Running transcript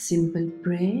Simple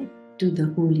prayer to the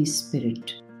Holy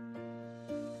Spirit.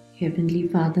 Heavenly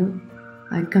Father,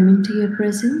 I come into your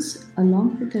presence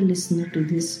along with the listener to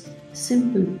this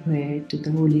simple prayer to the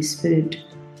Holy Spirit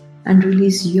and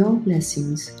release your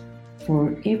blessings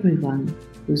for everyone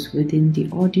who's within the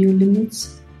audio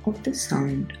limits of the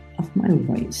sound of my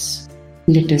voice.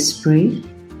 Let us pray.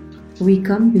 We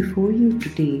come before you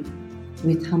today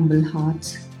with humble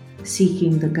hearts,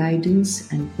 seeking the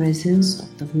guidance and presence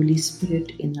of the Holy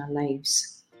Spirit in our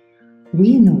lives.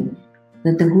 We know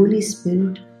that the Holy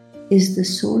Spirit is the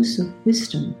source of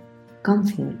wisdom,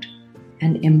 comfort,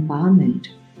 and empowerment,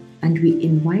 and we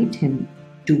invite Him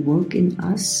to work in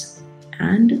us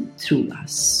and through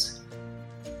us.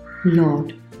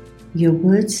 Lord, your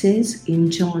word says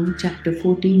in John chapter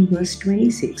 14 verse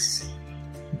 26,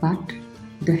 "But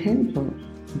the Helper,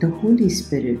 the Holy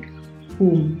Spirit,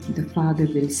 whom the Father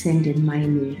will send in my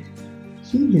name,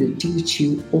 He will teach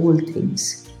you all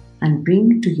things and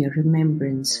bring to your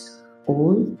remembrance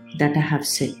all that I have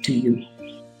said to you."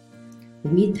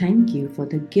 We thank you for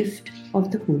the gift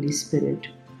of the Holy Spirit,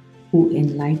 who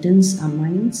enlightens our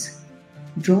minds,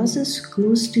 draws us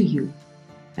close to you,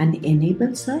 and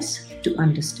enables us to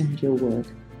understand your word.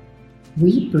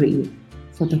 We pray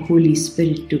for the Holy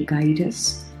Spirit to guide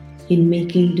us in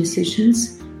making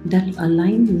decisions that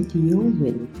align with your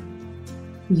will.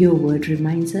 Your word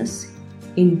reminds us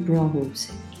in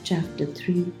Proverbs chapter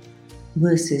 3,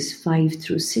 verses 5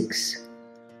 through 6.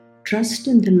 "Trust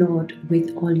in the Lord with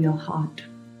all your heart,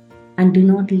 and do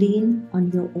not lean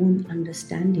on your own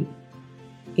understanding.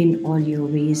 In all your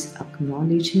ways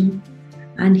acknowledge Him,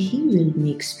 and He will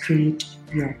make straight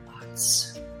your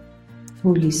paths."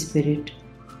 Holy Spirit,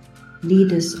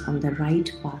 lead us on the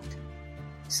right path,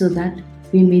 so that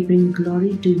we may bring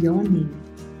glory to your name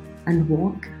and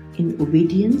walk in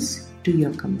obedience to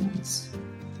your commands.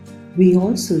 We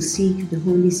also seek the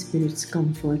Holy Spirit's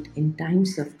comfort in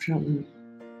times of trouble.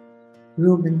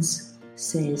 Romans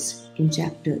says in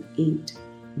chapter 8,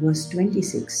 verse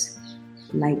 26,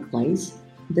 "Likewise,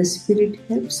 the Spirit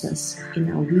helps us in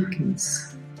our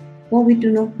weakness, for we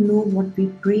do not know what we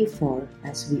pray for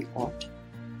as we ought.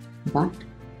 But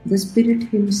the Spirit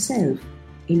Himself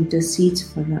intercedes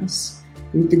for us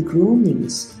with the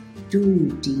groanings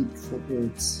too deep for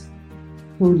words."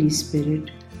 Holy Spirit,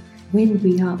 when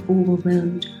we are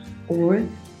overwhelmed or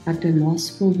at a loss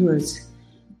for words,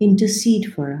 intercede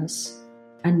for us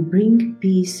and bring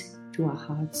peace to our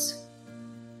hearts.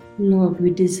 Lord, we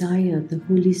desire the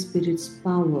Holy Spirit's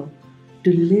power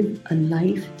to live a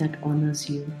life that honors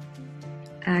you.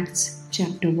 Acts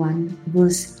chapter 1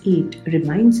 verse 8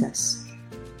 reminds us,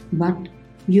 "But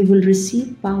you will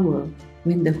receive power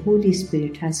when the Holy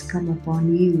Spirit has come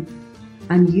upon you,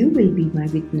 and you will be my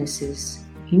witnesses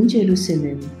in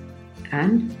Jerusalem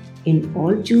and in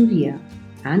all Judea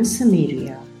and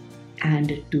Samaria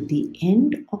and to the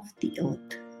end of the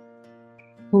earth."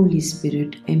 Holy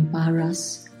Spirit, empower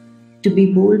us to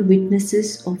be bold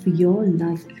witnesses of your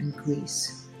love and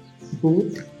grace,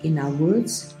 both in our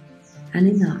words and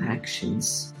in our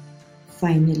actions.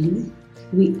 Finally,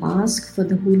 we ask for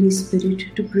the Holy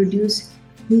Spirit to produce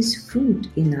His fruit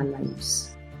in our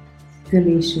lives.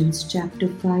 Galatians chapter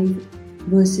 5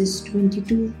 verses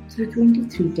 22 through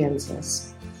 23 tells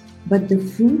us, "But the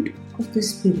fruit of the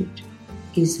Spirit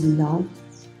is love,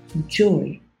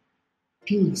 joy,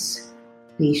 peace,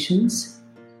 patience,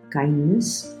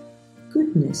 kindness,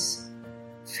 goodness,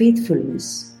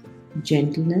 faithfulness,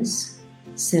 gentleness,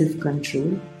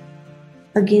 self-control.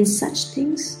 Against such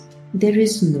things there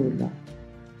is no law."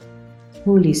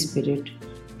 Holy Spirit,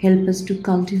 help us to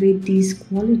cultivate these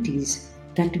qualities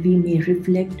that we may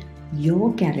reflect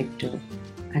your character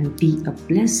and be a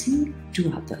blessing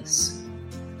to others.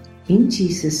 In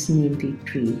Jesus' name we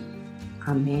pray.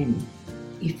 Amen.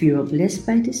 If you are blessed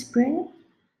by this prayer,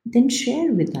 then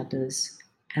share with others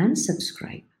and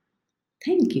subscribe.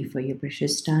 Thank you for your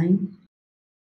precious time.